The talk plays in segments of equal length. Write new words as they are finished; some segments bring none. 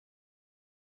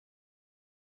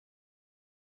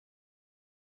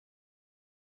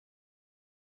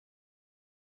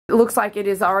It looks like it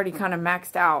is already kind of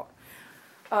maxed out.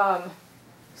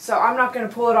 So I'm not going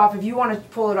to pull it off. If you want to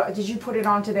pull it off, did you put it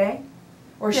on today?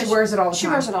 Or she wears it all the time? She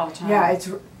wears it all the time. Yeah,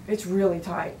 it's really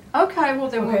tight. Okay, well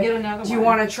then we'll get another one. Do you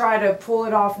want to try to pull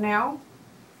it off now?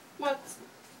 What?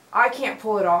 I can't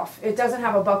pull it off. It doesn't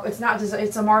have a buckle. It's not.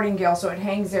 It's a martingale, so it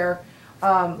hangs there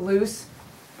loose,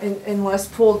 unless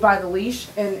pulled by the leash.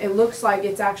 And it looks like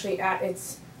it's actually at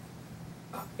its.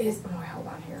 Hold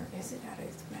on here. Is it at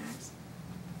its max?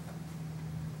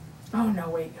 Oh no!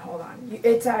 Wait, hold on.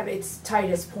 It's at its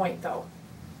tightest point though.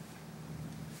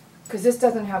 Because this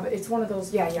doesn't have. It's one of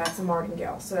those. Yeah. It's a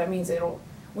martingale, so that means it'll.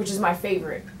 Which is my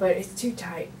favorite, but it's too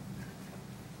tight.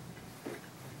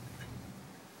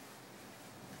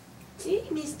 Gee,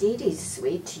 Miss Dee Dee's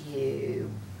sweet to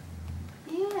you.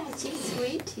 Yeah, she's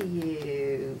sweet to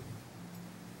you.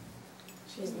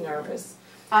 She's nervous.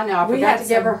 I know. I forgot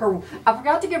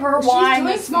to give her her wine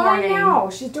this morning. She's doing fine now.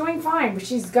 She's doing fine, but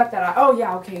she's got that. Oh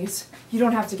yeah, okay. You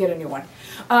don't have to get a new one,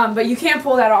 but you can't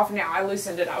pull that off now. I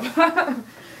loosened it up.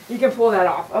 You can pull that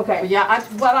off. Okay. Yeah.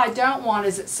 What I don't want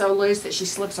is it's so loose that she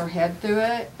slips her head through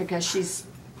it because she's.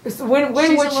 When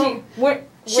would she?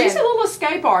 She's a little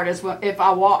escape artist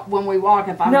when we walk.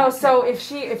 So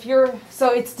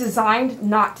it's designed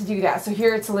not to do that. So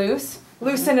here it's loose.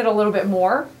 Loosen it a little bit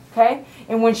more, okay?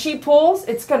 And when she pulls,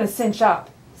 it's going to cinch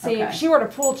up. See, if she were to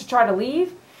pull to try to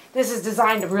leave, this is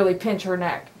designed to really pinch her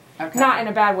neck. Okay. Not in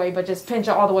a bad way, but just pinch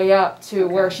it all the way up to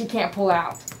where she can't pull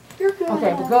out. You're good.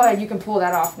 Okay, but go ahead. You can pull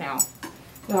that off now.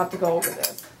 You'll have to go over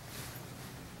this.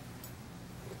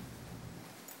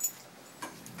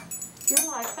 You're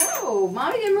like, oh,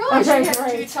 Mommy didn't realize she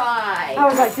had too tight. I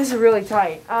was like, this is really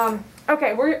tight.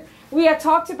 Okay, we had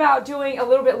talked about doing a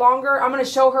little bit longer. I'm going to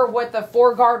show her what the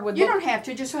 4 guard would look. You don't have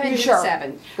to. Just go ahead and do the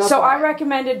 7. So I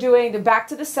recommended doing the back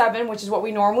to the 7, which is what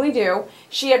we normally do.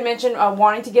 She had mentioned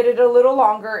wanting to get it a little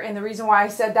longer, and the reason why I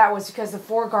said that was because the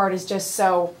 4 guard is just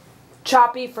so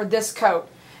choppy for this coat.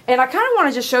 And I kind of want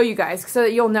to just show you guys so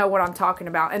that you'll know what I'm talking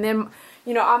about. And then,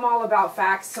 you know, I'm all about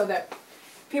facts so that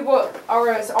people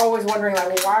are always wondering, like,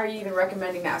 well, why are you even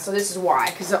recommending that? So this is why.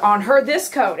 Because on this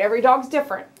coat, every dog's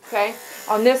different, okay?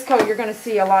 On this coat, you're going to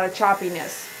see a lot of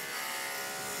choppiness.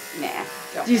 Nah.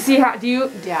 Do you see how, do you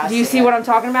see what I'm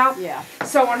talking about? Yeah.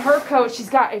 So on her coat, she's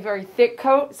got a very thick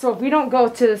coat. So if we don't go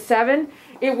to the 7,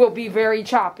 it will be very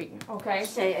choppy, okay?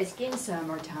 Say, it's getting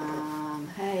summertime.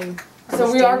 Hey.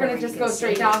 So we are going to just go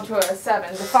straight down to a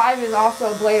 7. The 5 is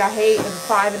also a blade I hate, and the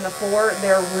 5 and the 4,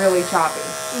 they're really choppy.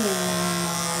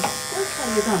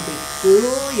 You're going to be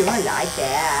cool. You're going to like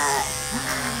that.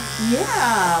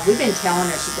 Yeah. We've been telling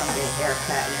her she's going to get a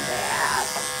haircut and that.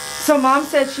 So Mom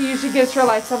said she usually gives her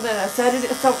like something, a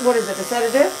sedative. What is it, a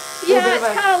sedative? Yeah,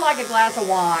 it's kind of like a glass of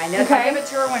wine. Okay. I give it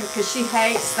to her because she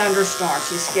hates thunderstorms.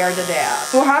 She's scared to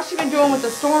death. Well, how's she been doing with the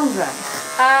storms then?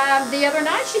 The other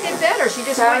night she did better. She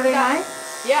just Saturday night?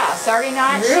 Yeah, Saturday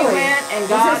night really? She went and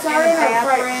got in the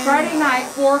bathroom. Friday night,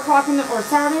 4 o'clock or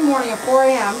Saturday morning at 4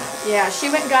 a.m. Yeah, she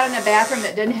went and got in a bathroom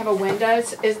that didn't have a window.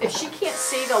 If she can't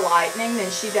see the lightning, then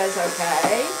she does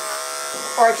okay.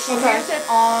 Or if she hears it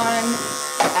on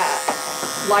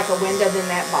like a window, then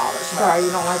that bothers her. Sorry,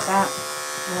 you don't like that?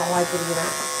 You don't like it either.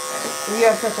 You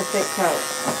have such a thick coat.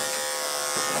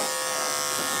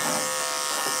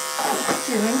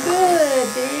 Doing good,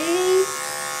 Dee.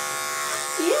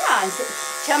 Yeah,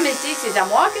 tell Miss Dee says I'm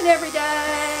walking every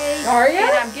day. Are you?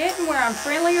 And I'm getting where I'm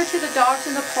friendlier to the dogs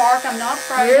in the park. I'm not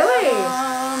afraid of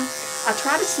them. I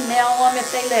try to smell them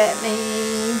if they let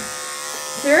me.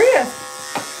 Serious?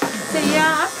 So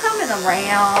yeah, I'm coming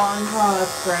around. Oh,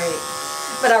 that's great.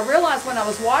 But I realized when I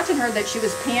was watching her that she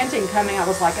was panting coming. I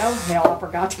was like, oh hell, I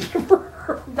forgot to give her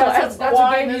that's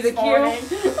what gave you the cue.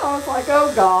 I was like,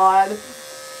 oh God.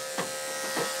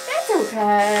 That's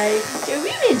okay. Dude,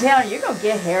 we've been telling you, you're going to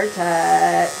get a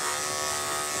haircut.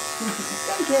 You're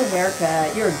going to get a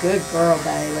haircut. You're a good girl,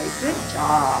 Bailey. Good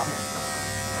job.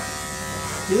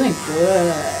 Doing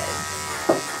good.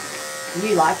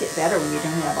 You like it better when you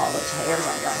don't have all those hairs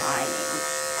on your lining.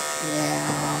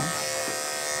 Yeah.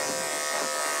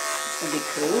 It's going to be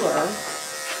cooler.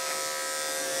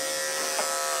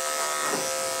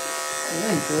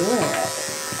 Doing good.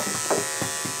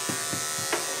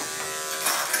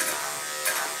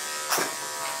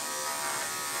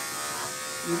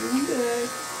 You're doing good.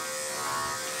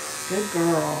 Good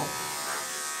girl.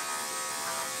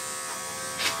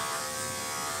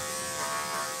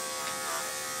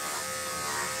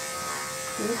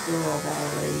 Good girl,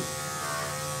 Valerie.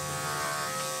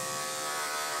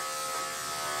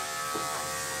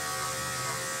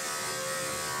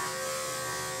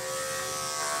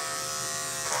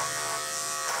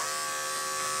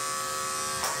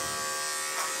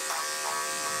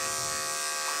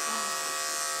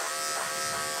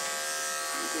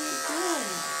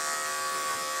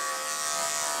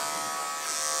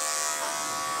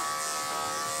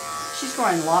 She's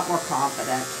growing a lot more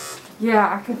confident.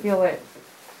 Yeah, I can feel it.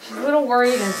 She's a little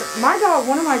worried, and my dog,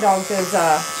 one of my dogs is,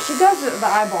 she does the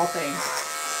eyeball thing,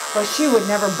 but she would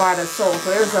never bite a soul,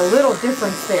 so there's a little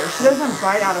difference there. She doesn't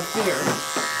bite out of fear.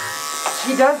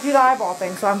 She does do the eyeball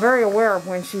thing, so I'm very aware of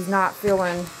when she's not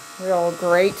feeling real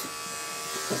great,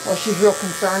 or she's real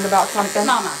concerned about something.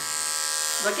 Mama.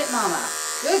 Look at Mama.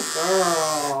 Good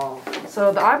girl.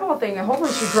 So the eyeball thing, and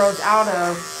hopefully she grows out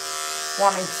of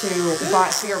wanting to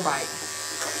fear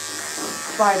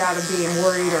bite out of being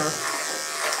worried or...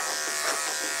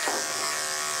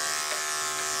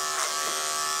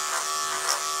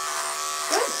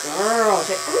 Girl, ooh,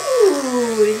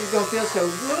 this is gonna feel so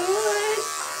good.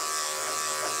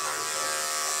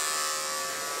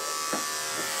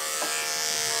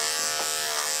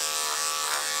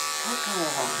 Okay.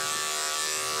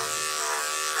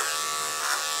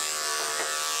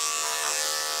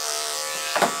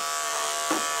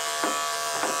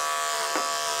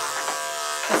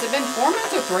 Has it been 4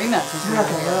 months or 3 months?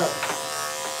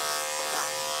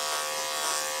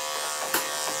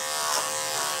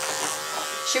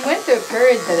 She went through a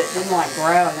period that it didn't like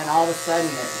grow, and then all of a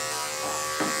sudden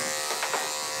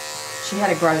she had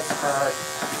a growth spurt.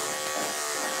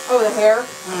 Oh, the hair?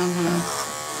 Mm-hmm.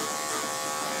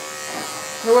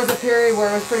 There was a period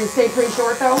where it stayed pretty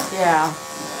short though? Yeah.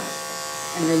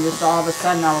 And then just all of a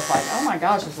sudden I was like, oh my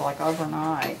gosh, it's like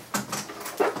overnight.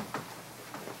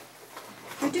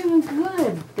 You're doing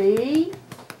good, Bee.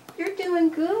 You're doing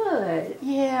good.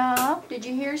 Yeah. Did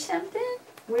you hear something?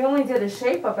 We only did a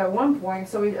shape up at one point,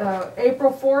 so we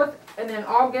April 4th, and then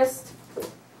August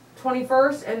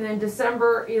 21st, and then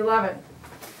December 11th.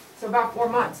 So about 4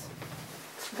 months.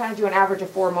 We kind of do an average of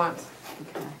 4 months.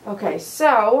 Okay,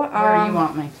 so Where do you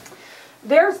want me?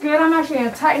 There's good. I'm actually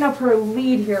going to tighten up her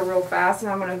lead here real fast,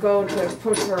 and I'm going to go to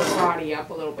push her body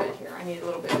up a little bit here. I need a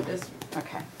little bit of this.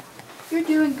 Okay. You're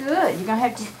doing good. You're going to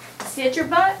have to sit your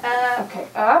butt up. Okay,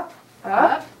 up.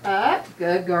 Up. Up.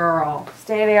 Good girl.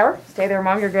 Stay there. Stay there,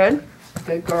 Mom. You're good.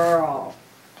 Good girl.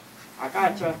 I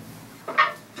got you.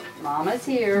 Mama's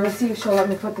here. Let's see if she'll let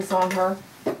me put this on her.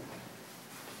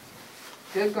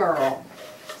 Good girl.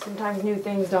 Sometimes new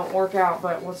things don't work out,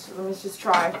 but let's just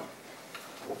try.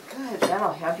 Good.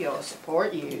 That'll help you. It'll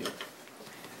support you.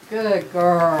 Good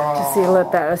girl. Just see,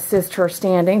 let that assist her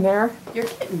standing there. You're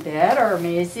getting better,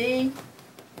 Missy.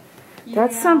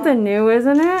 That's something new,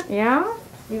 isn't it? Yeah?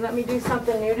 You let me do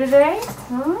something new today?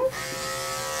 Huh?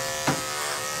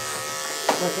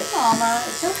 Look at Mama.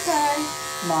 It's okay.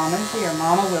 Mama's here.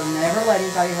 Mama will never let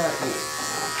anybody hurt you.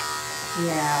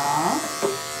 Yeah.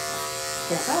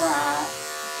 It's alright.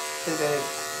 Good.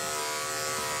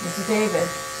 This is David.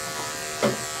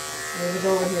 David's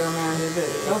over here, man.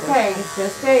 Okay, it's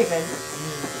just David.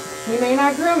 He may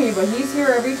not groom you, but he's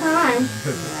here every time.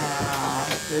 Yeah.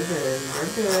 Good.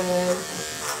 You're good.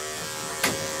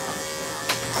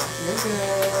 You're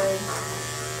good.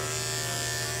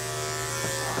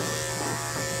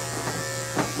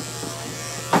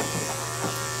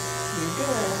 You're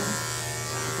good.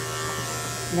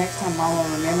 Next time, Mama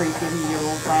will remember you giving you your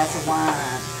little glass of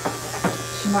wine.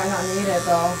 She might not need it,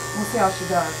 though. We'll see how she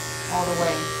does all the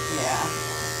way. Yeah.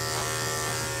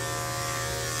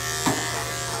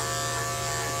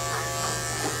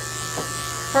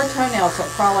 Her toenails are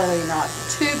probably not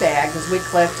too bad because we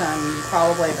clipped them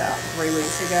probably about 3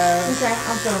 weeks ago. Okay,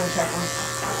 I'm still going to check them.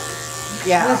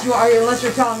 Yeah. Unless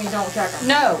you're telling me don't check them.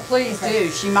 No, please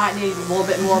do. She might need a little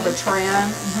bit more of a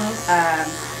trim.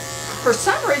 For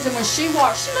some reason, when she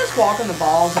walks, she must walk on the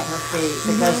balls of her feet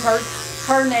because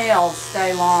her nails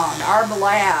stay long. Our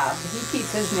lab, he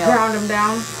keeps his nails. Ground them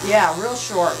down? Yeah, real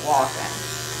short walking.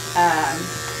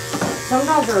 Some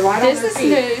dogs are light on their feet.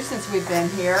 This is new since we've been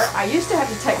here. I used to have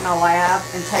to take my lab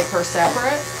and take her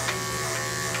separate.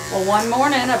 Well, one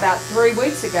morning, about 3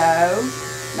 weeks ago,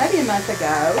 maybe a month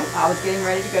ago, I was getting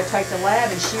ready to go take the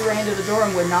lab, and she ran to the door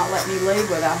and would not let me leave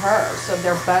without her. So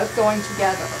they're both going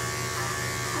together.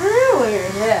 Really?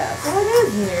 Yes. That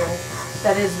is new.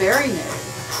 That is very new.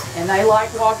 And they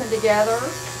like walking together.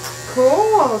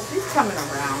 Cool. She's coming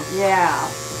around. Yeah.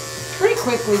 Pretty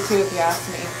quickly, too, if you ask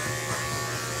me.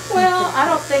 Well, I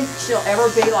don't think she'll ever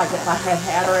be like if I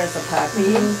had her as a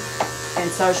puppy and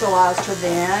socialized her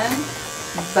then.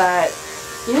 But,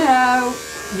 you know,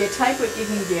 you take what you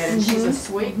can get, and she's a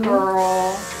sweet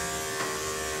girl.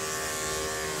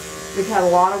 We've had a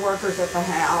lot of workers at the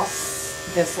house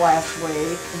this last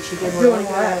week, and she did really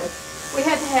good. We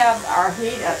had to have our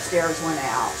heat upstairs went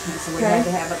out, and so we had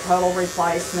to have a total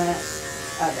replacement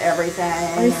of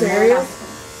everything. Are you serious?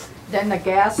 Then the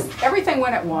gas, everything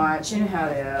went at once. You know how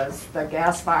it is. The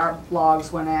gas fire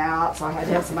logs went out, so I had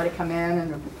to have somebody come in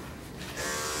and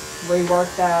rework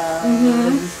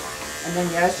those. And then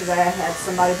yesterday I had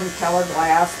somebody from Color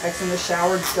Glass fixing the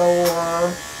shower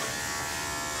door.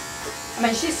 I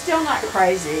mean, she's still not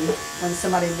crazy when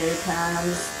somebody new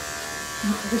comes.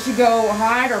 Does she go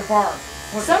hide or bark?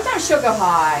 Sometimes she'll go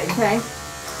hide. Okay.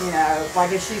 You know,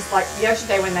 like if she's like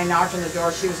yesterday when they knocked on the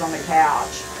door, she was on the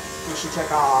couch and she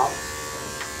took off.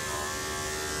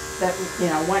 But you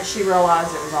know, once she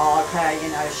realized it was all okay, you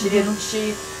know, she didn't.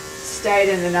 She stayed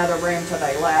in another room till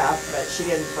they left, but she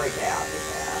didn't freak out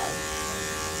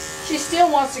because she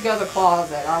still wants to go to the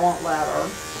closet. I won't let her.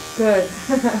 Good.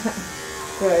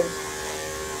 Good.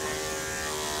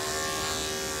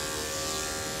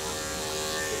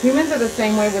 Humans are the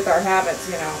same way with our habits,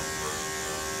 you know.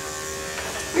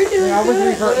 You're doing We always good,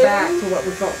 revert Lou. back to what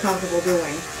we felt comfortable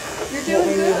doing. You're What doing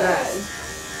we knew good. best.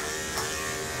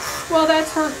 Well,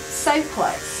 that's her safe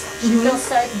place. She feels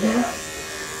safe there.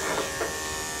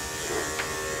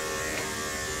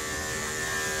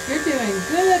 You're doing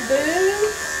good, boo.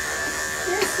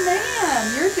 Yes, ma'am.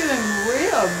 You're doing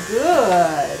real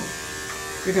good.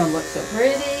 You're going to look so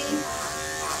pretty.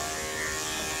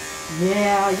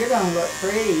 Yeah, you're going to look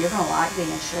pretty. You're going to like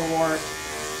being short.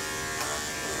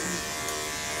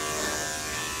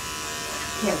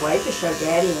 Can't wait to show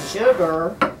Daddy and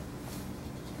Sugar.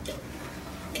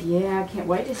 Yeah, I can't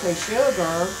wait to say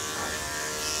Sugar.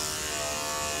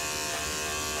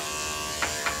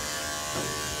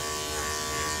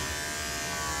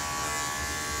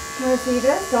 Can I see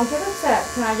this? Don't get upset.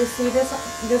 Can I just see this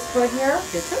foot here?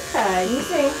 It's okay.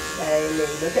 Easy. Bailey,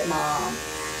 look at Mom.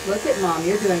 Look at Mom.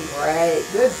 You're doing great.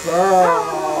 Good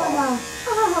girl.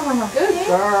 Good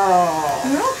girl.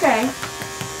 Okay.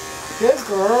 Good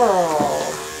girl.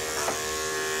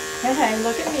 Hey, hey,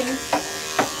 look at me.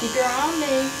 Keep your eye on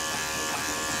me.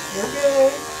 You're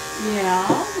good. Yeah,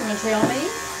 you want to tell me?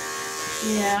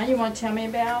 Yeah, you want to tell me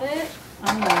about it?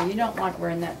 I know, you don't like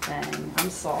wearing that thing. I'm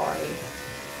sorry.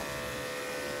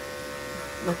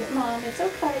 Look at Mom. It's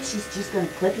okay. She's just going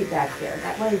to clip you back there.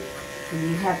 That way, when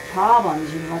you have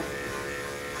problems, you won't...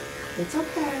 It's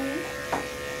okay.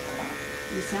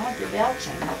 You sound like you're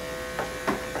belching.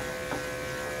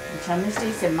 And tell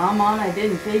Misty said, Mama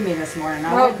didn't feed me this morning.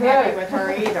 I wasn't happy with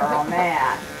her either on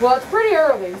that. Well, it's pretty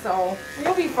early, so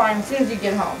you'll be fine as soon as you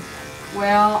get home.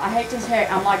 Well, I hate to say,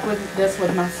 I'm like with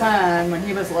my son when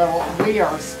he was little.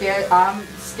 I'm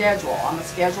schedule. I'm a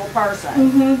scheduled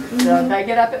person. So they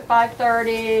get up at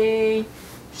 5:30.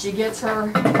 She gets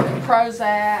her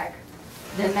Prozac.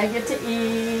 Then they get to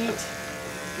eat.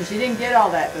 And she didn't get all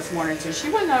that this morning, so she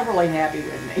wasn't overly happy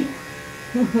with me.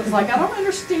 It's like, I don't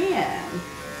understand.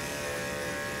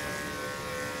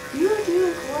 You're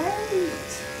doing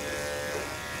great.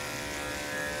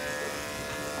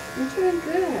 You're doing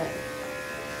good.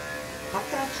 I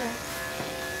gotcha.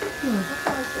 I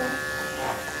gotcha.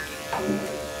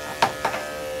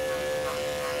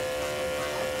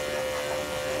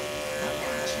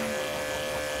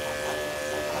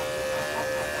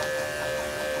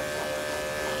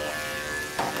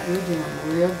 You're doing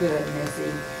real good,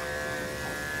 Missy.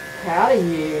 Proud of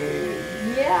you.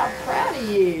 Yeah, proud of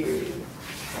you.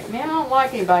 Man, I don't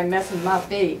like anybody messing with my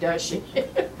feet, does she?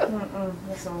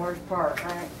 That's the worst part,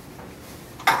 right?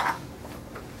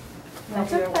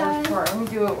 That's the okay. worst part. Let me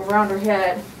do it around her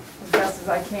head as best as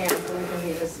I can so we can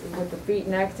be just with the feet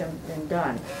next and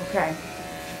done. Okay.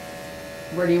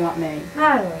 Where do you want me?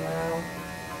 I don't know.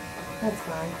 That's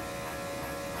fine.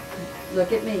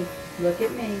 Look at me. Look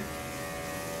at me.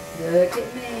 Look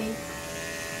at me.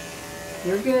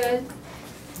 You're good.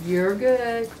 You're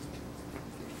good.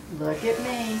 Look at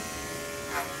me.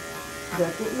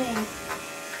 Look at me.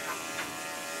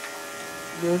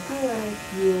 You're good.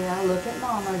 Yeah, look at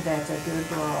Mama. That's a good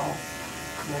girl.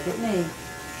 Look at me.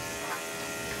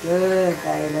 Good,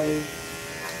 Bailey.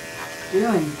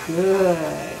 Doing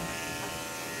good.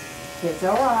 It's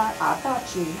alright. I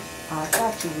got you. I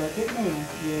got you. Look at me.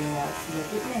 Yes,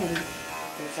 look at me.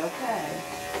 It's okay.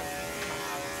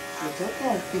 It's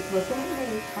okay. Keep looking at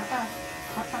me.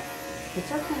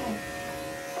 It's okay.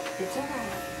 It's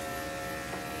alright.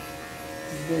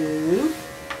 Boo.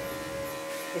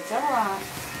 It's alright.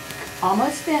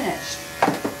 Almost finished.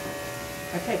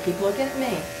 Okay, keep looking at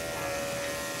me.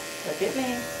 Look at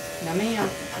me. No, ma'am.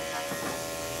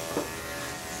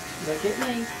 Look at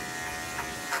me.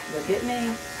 Look at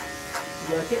me.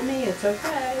 Look at me. It's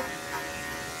okay.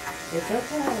 It's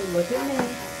okay. Look at me.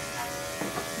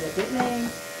 Look at me.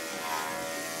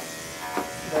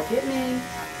 Look at me.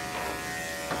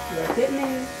 Look at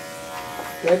me.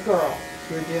 Good girl.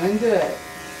 You're doing good.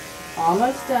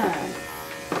 Almost done.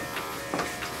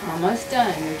 Almost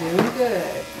done. You're doing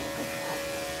good.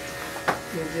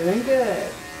 You're doing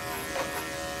good.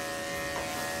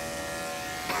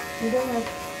 You go ahead.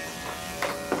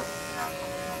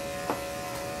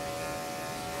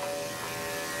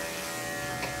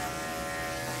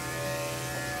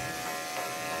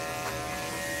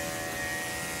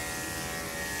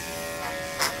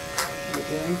 You're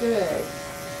doing good.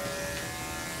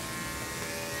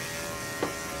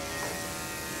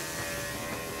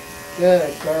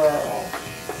 Good girl.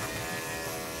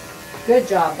 Good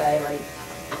job, Bailey.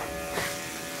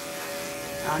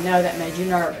 I know that made you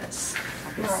nervous.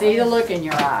 I can see the look in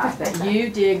your eyes, but you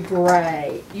did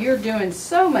great. You're doing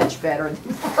so much better than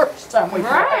the first time we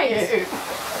tried you.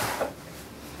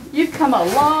 You've come a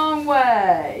long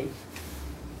way.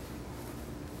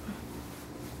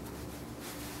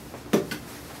 The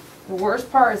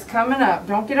worst part is coming up.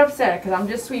 Don't get upset because I'm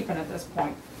just sweeping at this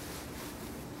point.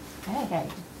 Hey, hey,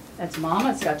 that's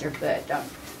Mama's got your foot. Don't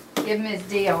give Miss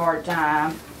D a hard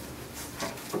time.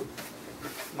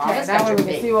 Mama's Okay, got your we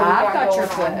can feet. see what we I've got got your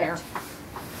going on foot. here.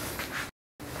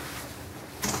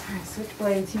 Alright, switch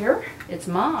blades here. It's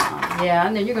Mom. Yeah,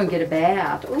 and then you're going to get a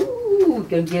bath. Ooh,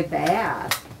 going to get a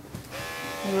bath.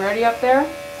 You ready up there?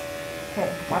 Okay,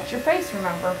 watch your face,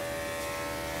 remember.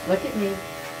 Look at me.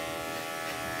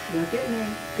 Look at me.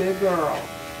 Good girl.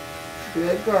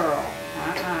 Good girl.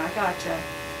 I gotcha.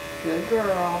 Good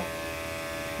girl.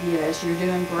 Yes, you're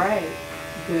doing great.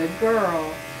 Good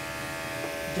girl.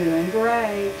 Doing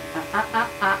great.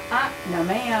 No,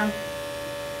 ma'am.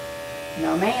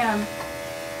 No, ma'am.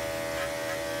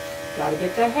 Gotta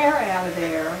get the hair out of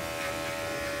there.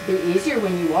 Be easier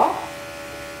when you walk.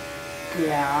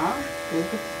 Yeah.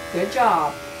 Good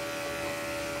job.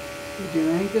 You're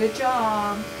doing a good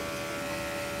job.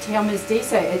 Tell Miss D,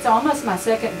 say, it's almost my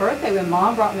second birthday when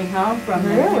Mom brought me home from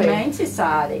the Humane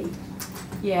Society.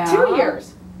 Yeah. 2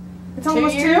 years. It's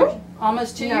almost 2 years?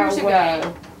 Almost 2 No years way.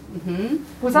 ago. Mm-hmm.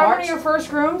 Was that one of your first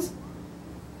grooms?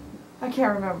 I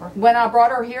can't remember. When I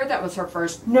brought her here, that was her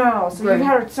first. No, so groom. you've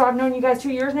had her, so I've known you guys 2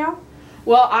 years now?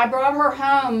 Well, I brought her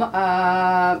home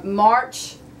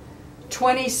March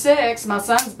 26th, my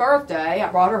son's birthday. I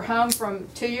brought her home from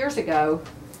 2 years ago.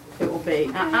 It will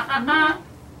be.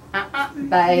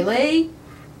 Bailey.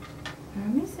 Let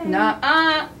me see. No.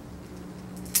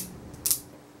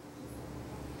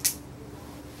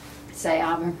 Say,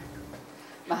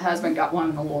 my husband got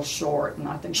one a little short, and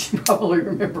I think she probably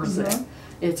remembers it.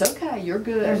 It's okay. You're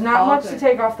good. There's not much to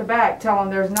take off the back. Tell them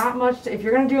there's not much if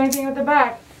you're going to do anything with the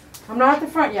back. I'm not at the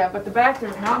front yet, but the back,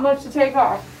 there's not much to take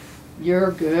off.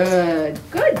 You're good.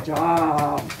 Good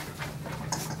job.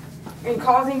 And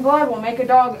causing blood will make a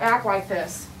dog act like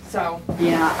this. So.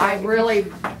 Yeah, I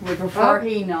really would prefer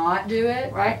he not do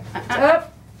it. Right?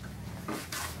 Up.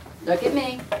 Look at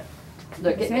me.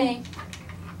 Look at me.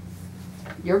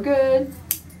 You're good.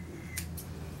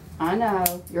 I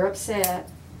know. You're upset.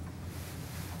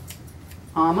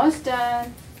 Almost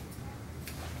done.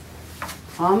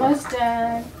 Almost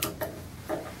done.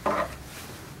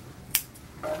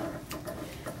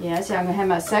 Yeah, so I'm going to have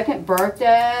my second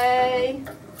birthday.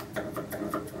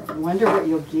 I wonder what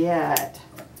you'll get.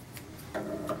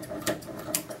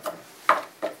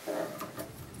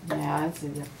 Yeah,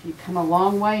 you've come a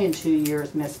long way in 2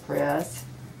 years, Miss Press.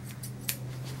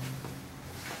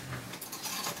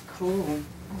 Cool.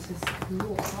 This is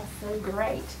cool. That's so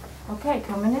great. Okay,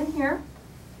 coming in here.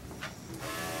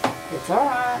 It's all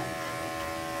right.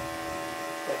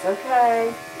 It's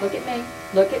okay. Look at me.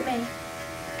 Look at me.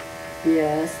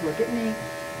 Yes, look at me.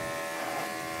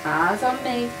 Eyes on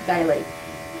me, Bailey.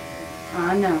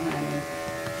 I know,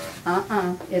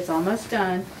 honey. It's almost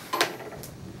done.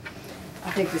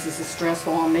 I think this is as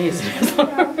stressful on me as it is on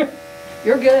her.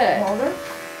 You're good. Hold her.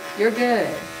 You're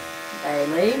good.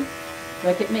 Bailey,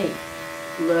 look at me.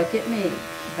 Look at me.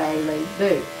 Bailey,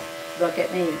 boo. Look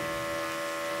at me.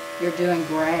 You're doing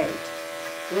great.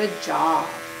 Good job.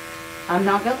 I'm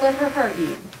not going to let her hurt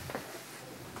you.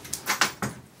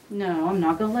 No, I'm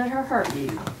not going to let her hurt you.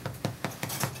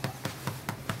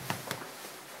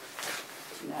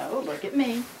 No, look at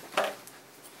me.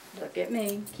 Look at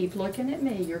me. Keep looking at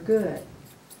me. You're good.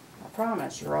 I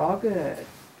promise, you're all good.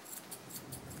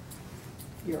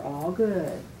 You're all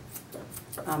good.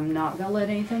 I'm not going to let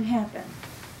anything happen.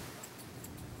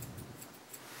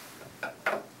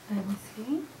 Let me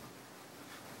see.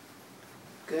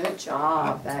 Good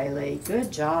job, Bailey. Good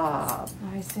job.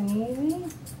 Nice and easy.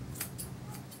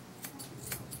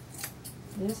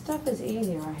 This stuff is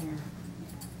easy right here.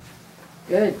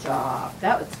 Good job.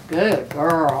 That was good,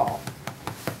 girl.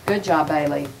 Good job,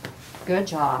 Bailey. Good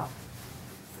job.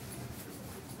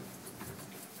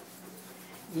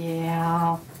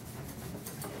 Yeah.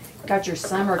 Got your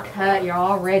summer cut. You're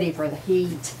all ready for the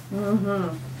heat.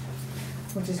 Mm-hmm.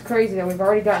 Which is crazy that we've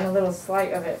already gotten a little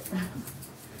slight of it.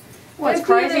 Well, it's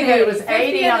 50 and crazy an that it 80, was 50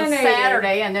 80 on and an 80.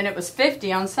 Saturday and then it was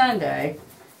 50 on Sunday.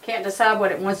 Can't decide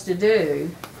what it wants to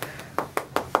do.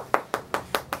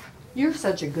 You're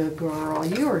such a good girl.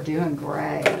 You are doing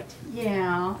great.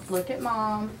 Yeah, look at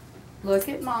Mom. Look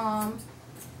at Mom.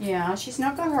 Yeah, she's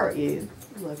not going to hurt you.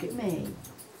 Look at me.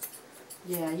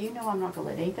 Yeah, you know I'm not going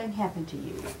to let anything happen to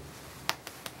you.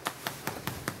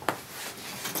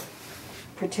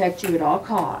 Protect you at all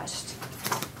costs.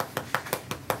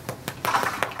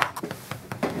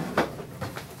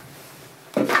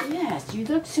 Yes, you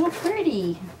look so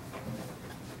pretty.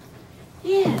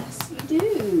 Yes, you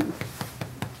do.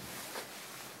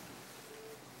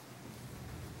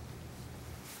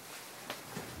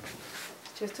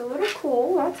 Just a little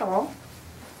cool, that's all.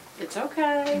 It's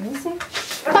okay. Let me see.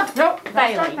 Nope, Don't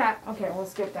Bailey. start that. Okay, we'll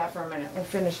skip that for a minute. We'll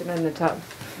finish it in the tub.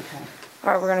 Okay.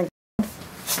 All right, we're gonna.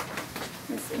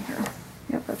 Let's see here.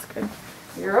 Yep, that's good.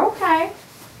 You're okay.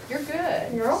 You're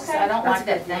good. You're okay. I don't That's like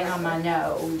that good. thing on my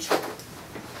nose.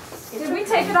 Did we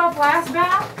take it off last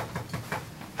bath?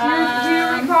 Do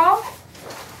you recall?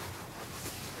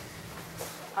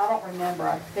 I don't remember.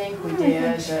 I think we I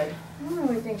did, think but I don't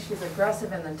really think she's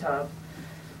aggressive in the tub.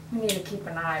 We need to keep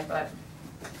an eye, but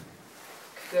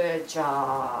good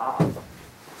job.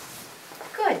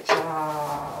 Good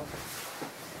job.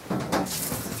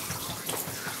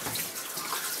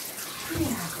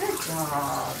 Yeah, good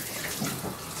job.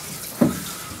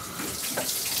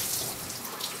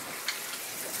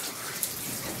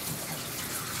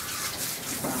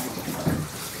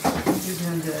 You're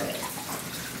doing good.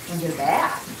 Don't do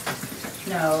that.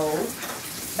 No.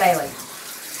 Bailey.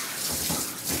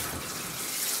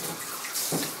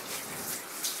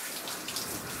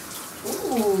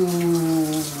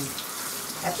 Ooh.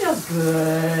 That feels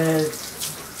good.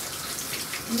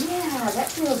 Yeah, that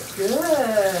feels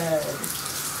good.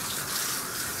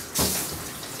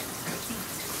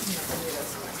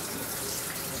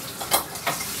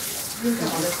 You can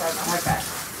on this side, not like that.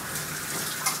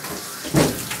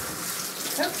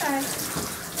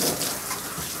 Okay.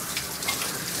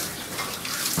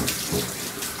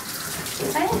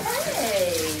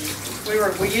 Hey.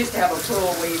 We used to have a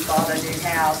pool. We bought a new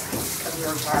house because we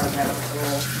were tired of having a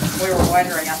pool. We were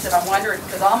wondering. I said, I'm wondering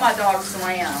because all my dogs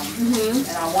swam,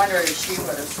 and I wondered if she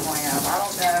would have swam. I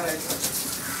don't know if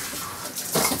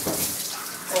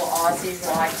little Aussie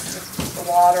likes the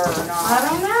water or not. I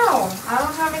don't know. I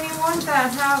don't have anyone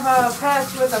that have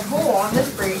pets with a pool on this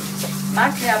breed.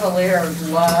 My Cavaliers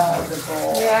love the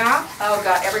pool. Yeah. Oh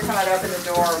God! Every time I'd open the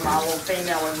door, my little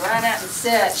female would run out and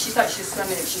sit. She thought she was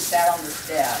swimming if she sat on the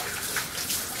step.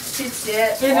 She'd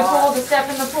sit In the pool, watch. to step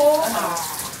in the pool.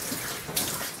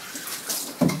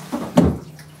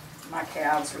 My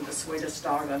calves are the sweetest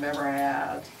dogs I've ever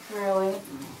had. Really?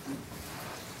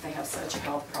 They have such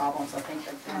health problems. I think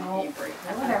they've been Oh. inbreed.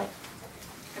 Okay.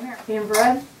 Come here. Being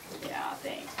bred? Yeah, I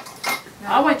think.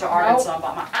 I went to Arkansas and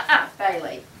bought my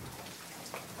Bailey.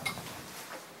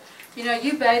 You know,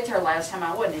 you bathed her last time.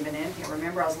 I wasn't even in here.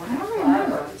 Remember, I was looking I at don't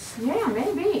remember. clothes. Yeah,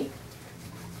 maybe.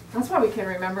 That's why we can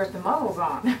remember if the muzzle's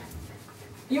on.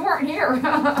 You weren't here.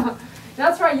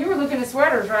 That's right, you were looking at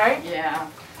sweaters, right? Yeah.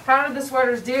 How did the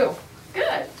sweaters do?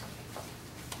 Good.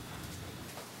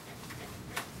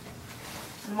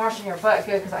 I'm washing your butt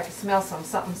good because I can smell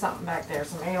something back there.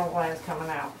 Some anal glands coming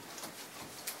out.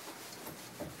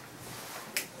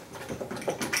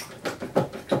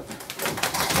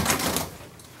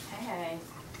 Hey.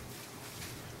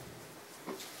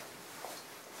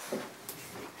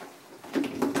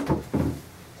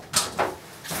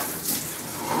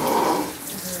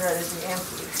 This is ready to be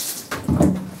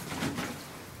empty.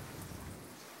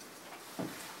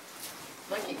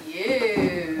 Look at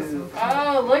you.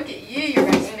 Oh, look at you. You're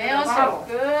going to smell so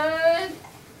good.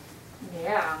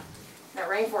 Yeah. That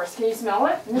rainforest, can you smell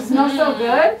it? It smells so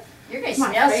good. You're going It's to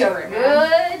my smell so favorite,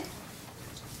 man. good.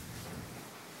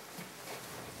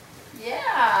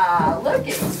 Yeah, look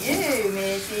at you,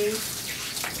 Missy.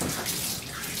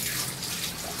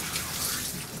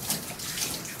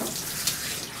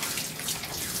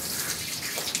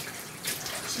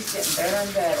 She's getting better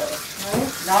and better. Right?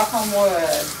 Knock on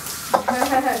wood.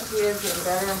 She is getting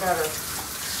better and better.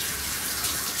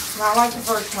 Not like the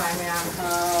first time, man.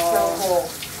 Oh, So cool.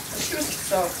 she was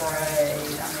so afraid.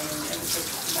 I mean, it was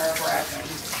just nerve-wracking.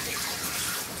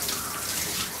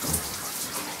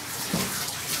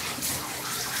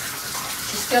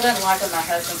 She still didn't like when my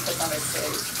husband puts on his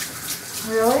suit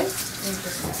Really?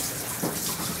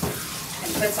 and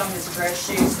puts on his dress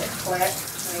shoes that click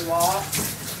when he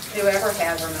walks. Whoever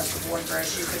has her must have worn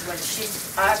dress shoes because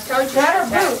when I told you, That or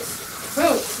she tapped- boots?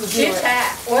 Boots. would do She it.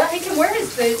 tapped. Well, he can wear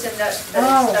his boots and the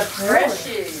Oh, dress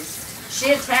really? shoes.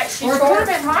 She attacked. She or tore. could have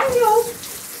been high heels.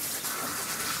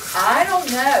 I don't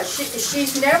know.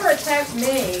 She's never attacked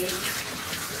me.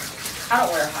 I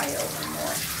don't wear high heels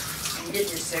anymore. When you get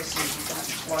your 60s, you can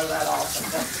blow that off.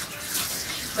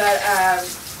 But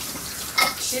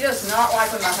she does not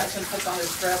like when my husband puts on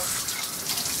his dress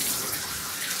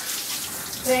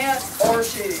pants or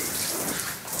shoes.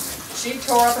 She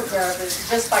tore up a garbage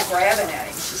just by grabbing at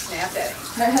him. She snapped at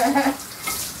him.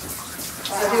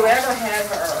 So whoever had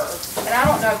her, and I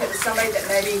don't know if it was somebody that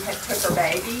maybe had took her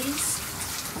babies.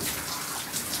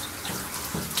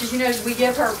 Because, you know, we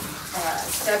give her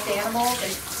stuffed animals,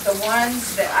 and the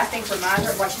ones that I think remind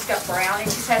her, like she's got Brownie,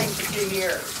 she's had him for 2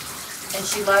 years. And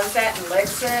she loves that and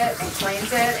licks it and cleans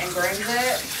it and grooms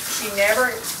it. She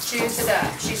never chews it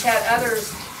up. She's had others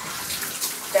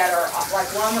that are, like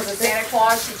one was a Santa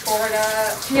Claus, she tore it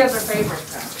up. She has her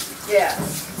favorites though.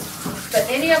 Yes. But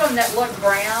any of them that look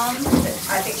brown, that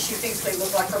I think she thinks they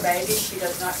look like her baby, she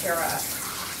does not tear up.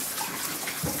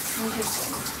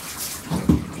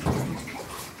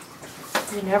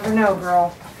 You never know,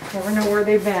 girl. Never know where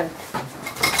they've been.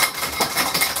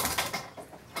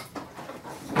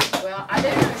 Well, I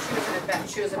didn't know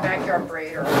she was a backyard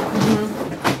breeder.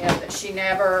 Mm-hmm. You know, that she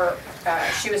never,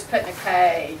 she was put in a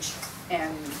cage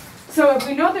and. So if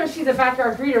we know that she's a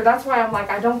backyard breeder, that's why I'm like,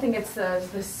 I don't think it's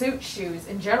the suit shoes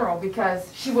in general, because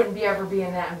she wouldn't ever be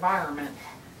in that environment.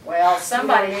 Well,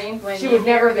 somebody, you know what I mean? when She would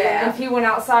never be. that. If he went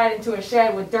outside into a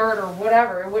shed with dirt or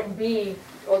whatever, it wouldn't be.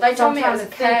 Well, they told me it was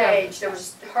a Sometimes cage. There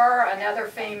was her, another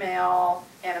female,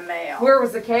 and a male. Where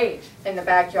was the cage? In the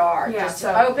backyard. Yeah, Just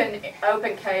so- an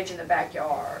open cage in the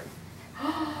backyard.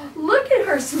 Look at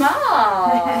her smile.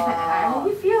 How are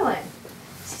you feeling?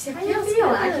 She said, How you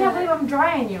feeling? I can't believe I'm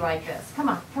drying you like this. Come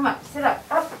on, sit up.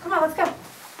 Up, come on, let's go.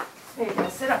 There you go,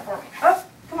 sit up for me. Up,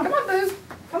 come on. Come on, boo.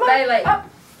 Come on, Bailey. up.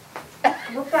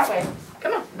 Look that way.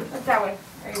 Come on. Look that way.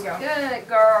 There you go. Good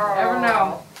girl. Never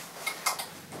know.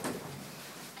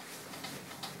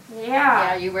 Yeah,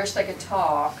 Yeah. you wish they could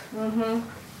talk. Mm-hmm.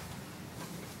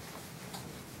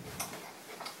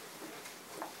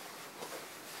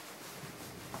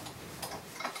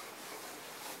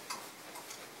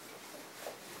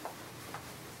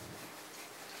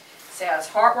 Says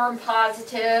heartworm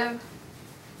positive.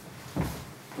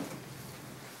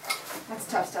 That's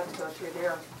tough stuff to go through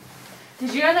there.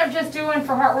 Did you end up just doing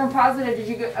for heartworm positive? Did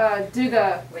you do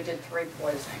the? We did 3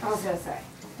 poisonings. I was gonna say.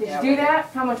 Did Yeah, you do that?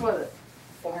 How much was it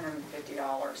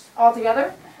 $450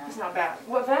 altogether? That's not bad.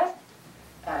 What vet?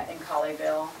 in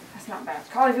Colleyville. That's not bad.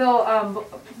 Colleyville.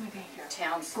 Put my thing here.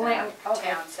 Town center, Glam- okay.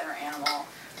 Town center animal.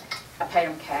 I paid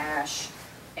them cash,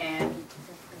 and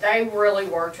they really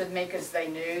worked with me because they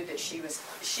knew that she was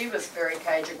very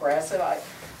cage aggressive. I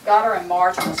got her in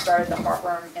March and I started the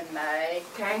heartworm in May,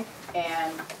 Okay.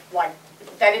 and like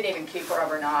they didn't even keep her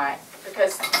overnight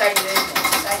because they knew me.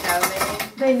 They know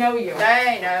me. They know you.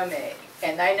 They know me,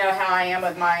 and they know how I am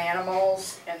with my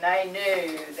animals, and they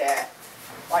knew that,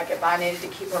 like, if I needed to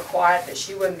keep her quiet, that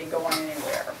she wouldn't be going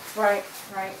anywhere. Right.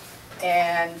 Right.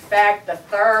 And in fact, the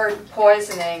third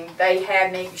poisoning, they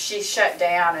had me, she shut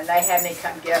down, and they had me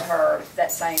come get her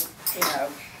that same, you know.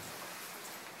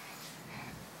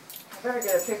 I better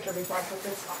get a picture before I put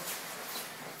this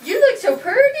on. You look so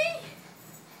pretty.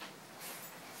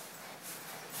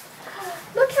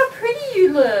 Look how pretty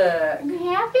you look. You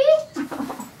happy?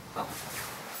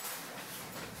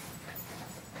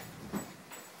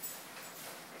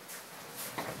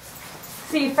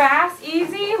 See, fast,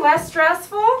 easy, less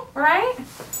stressful, right?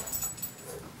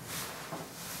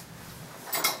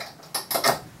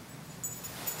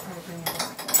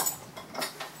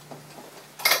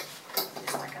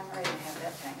 It's like I'm ready to have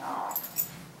that thing off.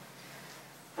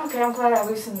 Okay, I'm glad I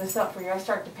loosened this up for you. I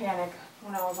started to panic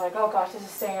when I was like, oh gosh, this is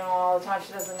staying on all the time.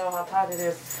 She doesn't know how tight it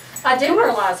is. I didn't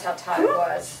realize how tight it Come on.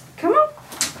 was. Come on.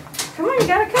 Come on, you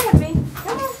gotta come with me.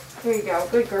 Come on. Here you go.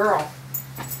 Good girl.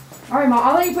 All right, Mom,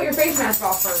 I'll let you put your face mask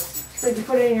off first so you can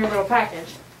put it in your little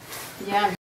package.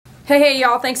 Yeah. Hey,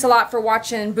 y'all. Thanks a lot for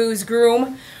watching Boo's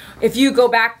Groom. If you go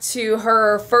back to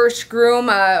her first groom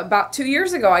about 2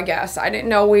 years ago, I guess. I didn't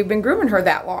know we've been grooming her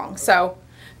that long. So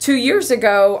 2 years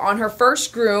ago on her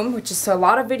first groom, which is a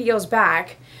lot of videos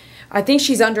back, I think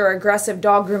she's under aggressive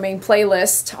dog grooming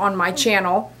playlist on my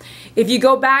channel. If you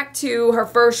go back to her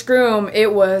first groom,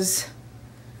 it was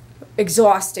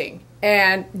exhausting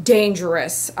and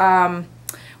dangerous.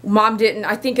 Mom didn't,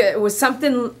 I think it was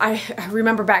something, I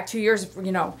remember back 2 years,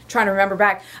 you know, trying to remember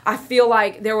back. I feel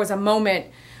like there was a moment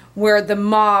where the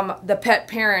mom, the pet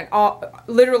parent,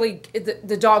 literally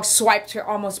the dog swiped her,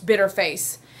 almost bit her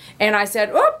face. And I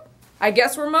said, oh, I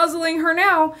guess we're muzzling her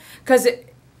now. Because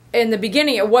in the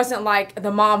beginning, it wasn't like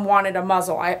the mom wanted a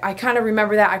muzzle. I kind of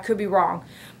remember that. I could be wrong.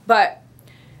 But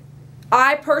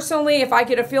I personally, if I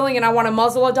get a feeling and I want to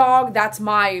muzzle a dog, that's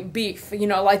my beef. You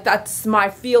know, like that's my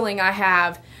feeling I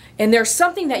have. And there's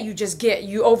something that you just get.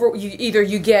 Either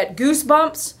you get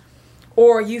goosebumps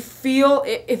or you feel,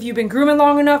 if you've been grooming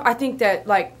long enough, I think that,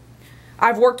 like,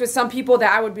 I've worked with some people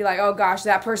that I would be like, oh gosh,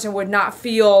 that person would not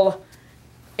feel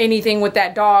anything with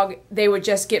that dog. They would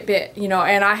just get bit, you know,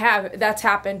 and that's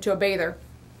happened to a bather.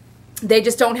 They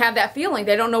just don't have that feeling.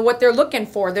 They don't know what they're looking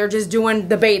for. They're just doing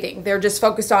the bathing. They're just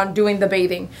focused on doing the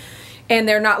bathing. And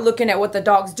they're not looking at what the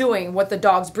dog's doing, what the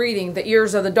dog's breathing, the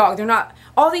ears of the dog. They're not,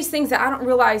 all these things that I don't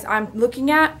realize I'm looking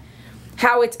at,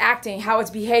 how it's acting, how it's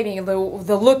behaving, the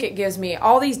look it gives me,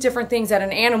 all these different things that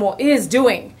an animal is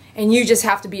doing. And you just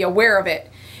have to be aware of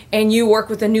it. And you work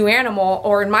with a new animal,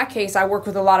 or in my case, I work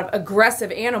with a lot of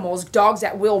aggressive animals, dogs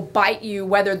that will bite you,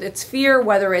 whether it's fear,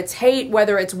 whether it's hate,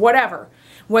 whether it's whatever,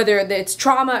 whether it's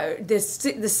trauma, the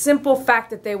simple fact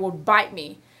that they will bite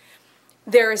me.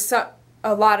 There is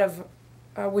a lot of,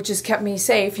 which has kept me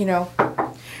safe, you know,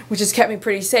 which has kept me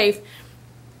pretty safe.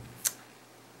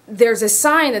 There's a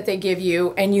sign that they give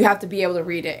you, and you have to be able to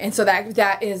read it. And so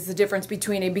that is the difference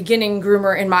between a beginning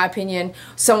groomer, in my opinion,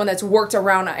 someone that's worked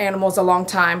around animals a long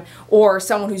time, or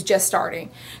someone who's just starting.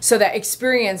 So that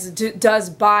experience does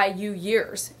buy you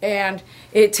years, and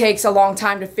it takes a long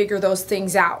time to figure those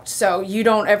things out. So you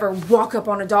don't ever walk up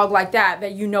on a dog like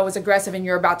that you know is aggressive and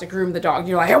you're about to groom the dog.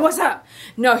 You're like, hey, what's up?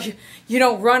 No, you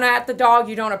don't run at the dog.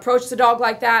 You don't approach the dog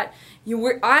like that.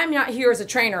 I'm not here as a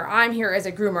trainer. I'm here as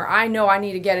a groomer. I know I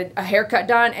need to get a haircut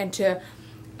done and to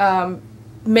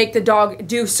make the dog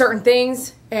do certain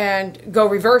things and go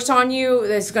reverse on you.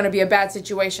 It's going to be a bad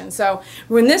situation. So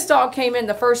when this dog came in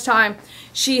the first time,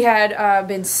 she had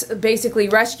been basically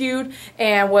rescued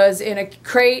and was in a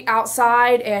crate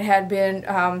outside and had been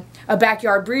a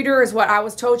backyard breeder is what I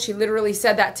was told. She literally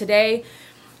said that today.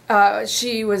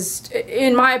 She was,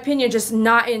 in my opinion, just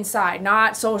not inside,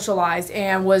 not socialized,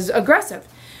 and was aggressive.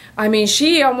 I mean,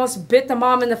 she almost bit the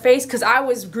mom in the face because I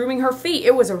was grooming her feet.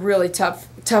 It was a really tough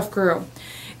groom.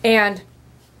 And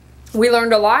we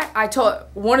learned a lot. I told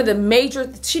one of the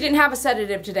major, she didn't have a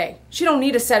sedative today. She don't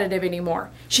need a sedative anymore.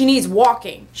 She needs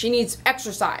walking. She needs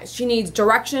exercise. She needs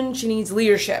direction. She needs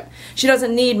leadership. She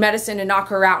doesn't need medicine to knock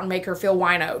her out and make her feel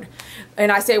winoed.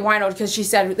 And I say winoed because she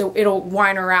said it'll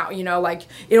wine her out, you know, like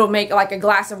it'll make like a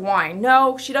glass of wine.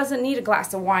 No, she doesn't need a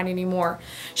glass of wine anymore.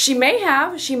 She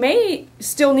may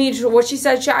still need what she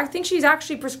said. I think she's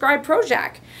actually prescribed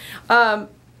Prozac.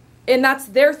 And that's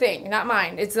their thing, not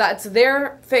mine. That's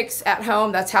their fix at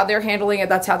home. That's how they're handling it.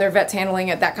 That's how their vet's handling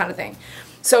it, that kind of thing.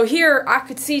 So here, I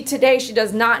could see today she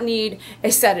does not need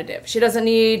a sedative. She doesn't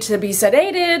need to be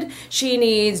sedated. She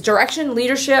needs direction,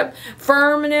 leadership,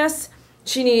 firmness.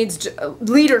 She needs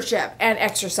leadership and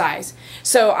exercise.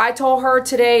 So I told her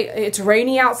today, it's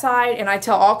rainy outside, and I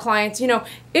tell all clients, you know,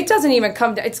 it doesn't even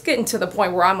come down, it's getting to the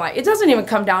point where I'm like, it doesn't even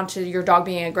come down to your dog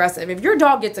being aggressive. If your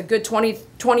dog gets a good 20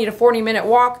 to 40 minute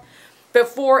walk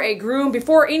before a groom,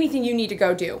 before anything you need to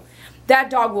go do, that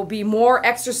dog will be more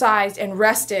exercised and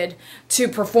rested to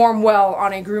perform well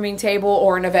on a grooming table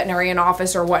or in a veterinarian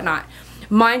office or whatnot.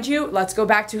 Mind you, let's go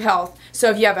back to health. So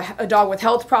if you have a dog with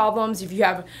health problems, if you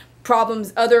have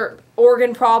problems, other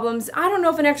organ problems, I don't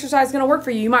know if an exercise is going to work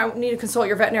for you. You might need to consult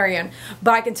your veterinarian.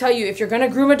 But I can tell you, if you're going to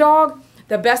groom a dog,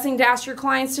 the best thing to ask your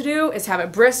clients to do is have a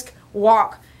brisk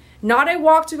walk. Not a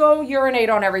walk to go urinate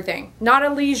on everything. Not a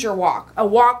leisure walk. A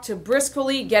walk to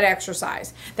briskly get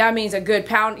exercise. That means a good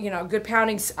pound, good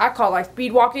pounding. I call it like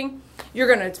speed walking. You're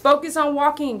going to focus on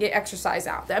walking and get exercise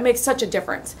out. That makes such a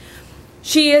difference.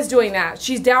 She is doing that.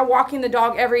 She's down walking the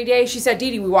dog every day. She said, Dee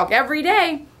Dee, we walk every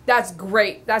day. That's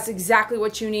great. That's exactly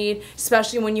what you need,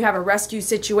 especially when you have a rescue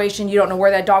situation. You don't know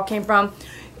where that dog came from.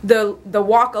 The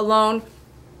walk alone,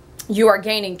 you are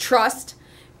gaining trust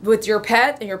with your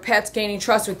pet, and your pet's gaining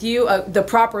trust with you. The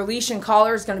proper leash and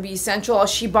collar is going to be essential.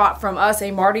 She bought from us a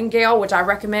martingale, which I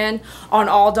recommend on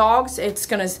all dogs. It's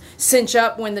going to cinch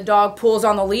up when the dog pulls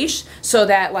on the leash, so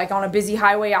that like on a busy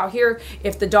highway out here,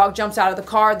 if the dog jumps out of the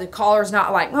car, the collar's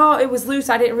not like, oh, it was loose,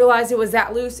 I didn't realize it was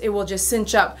that loose. It will just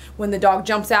cinch up when the dog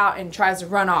jumps out and tries to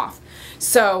run off.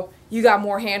 So you got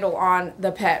more handle on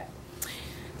the pet.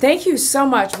 Thank you so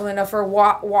much, Melinda, for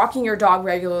walking your dog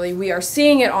regularly. We are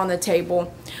seeing it on the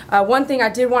table. One thing I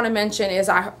did want to mention is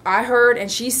I heard,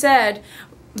 and she said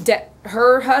that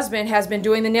her husband has been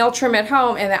doing the nail trim at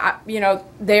home, and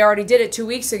they already did it 2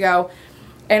 weeks ago,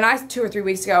 and 2 or 3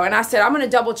 weeks ago. And I said, I'm going to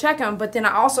double check him, but then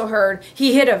I also heard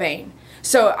he hit a vein.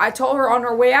 So I told her on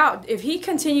her way out, if he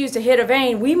continues to hit a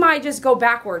vein, we might just go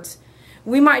backwards.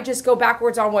 we might just go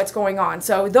backwards on what's going on.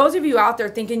 So those of you out there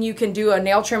thinking you can do a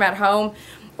nail trim at home,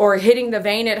 or hitting the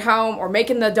vein at home, or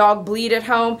making the dog bleed at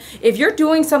home, if you're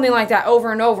doing something like that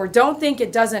over and over, don't think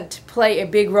it doesn't play a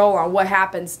big role on what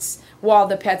happens while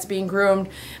the pet's being groomed.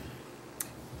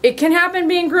 It can happen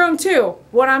being groomed too.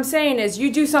 What I'm saying is,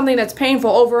 you do something that's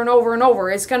painful over and over and over,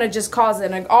 it's going to just cause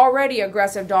an already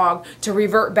aggressive dog to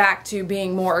revert back to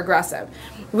being more aggressive.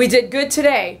 We did good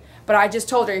today, but I just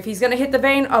told her if he's going to hit the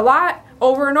vein a lot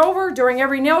over and over during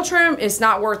every nail trim, it's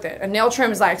not worth it. A nail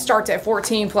trim is like starts at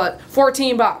 14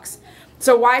 bucks.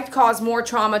 So why cause more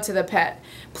trauma to the pet?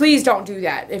 Please don't do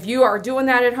that. If you are doing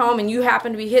that at home and you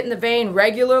happen to be hitting the vein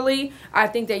regularly, I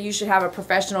think that you should have a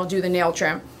professional do the nail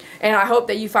trim. And I hope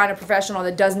that you find a professional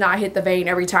that does not hit the vein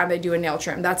every time they do a nail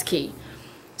trim. That's key.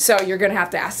 So you're going to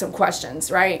have to ask some questions,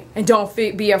 right? And don't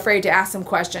be afraid to ask some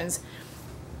questions.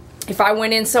 If I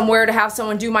went in somewhere to have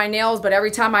someone do my nails, but every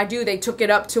time I do, they took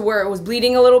it up to where it was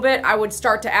bleeding a little bit, I would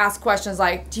start to ask questions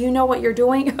like, do you know what you're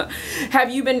doing?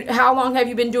 How long have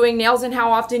you been doing nails, and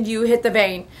how often do you hit the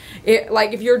vein?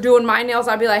 Like if you're doing my nails,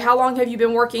 I'd be like, how long have you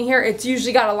been working here? It's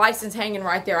usually got a license hanging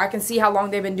right there. I can see how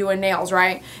long they've been doing nails,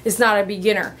 right? It's not a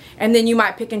beginner. And then you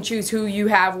might pick and choose who you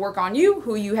have work on you,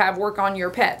 who you have work on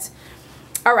your pets.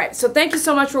 Alright, so thank you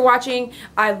so much for watching.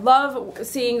 I love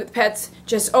seeing pets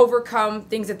just overcome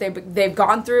things that they've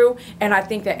gone through, and I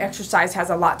think that exercise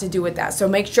has a lot to do with that. So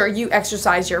make sure you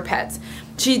exercise your pets.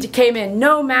 She came in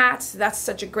no mats. That's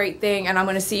such a great thing, and I'm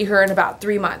going to see her in about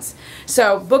 3 months.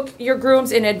 So book your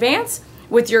grooms in advance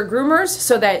with your groomers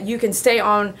so that you can stay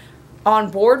on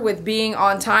board with being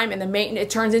on time, and it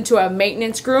turns into a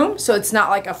maintenance groom, so it's not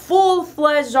like a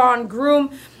full-fledged on groom.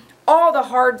 All the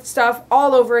hard stuff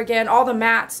all over again, all the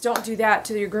mats. Don't do that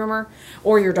to your groomer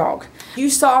or your dog. You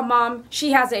saw Mom,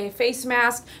 she has a face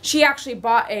mask. She actually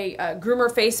bought a groomer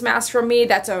face mask from me.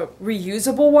 That's a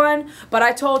reusable one, but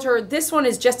I told her this one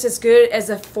is just as good as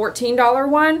a $14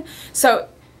 one. So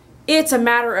it's a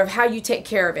matter of how you take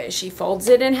care of it. She folds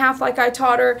it in half like I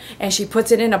taught her, and she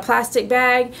puts it in a plastic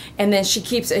bag, and then she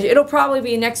keeps it. It'll probably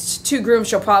be next 2 grooms,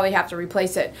 she'll probably have to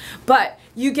replace it. But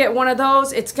you get one of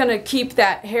those, it's going to keep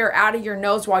that hair out of your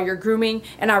nose while you're grooming,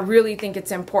 and I really think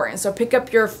it's important. So pick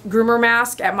up your groomer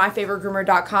mask at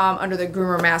myfavoritegroomer.com under the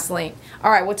groomer mask link.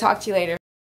 Alright, we'll talk to you later.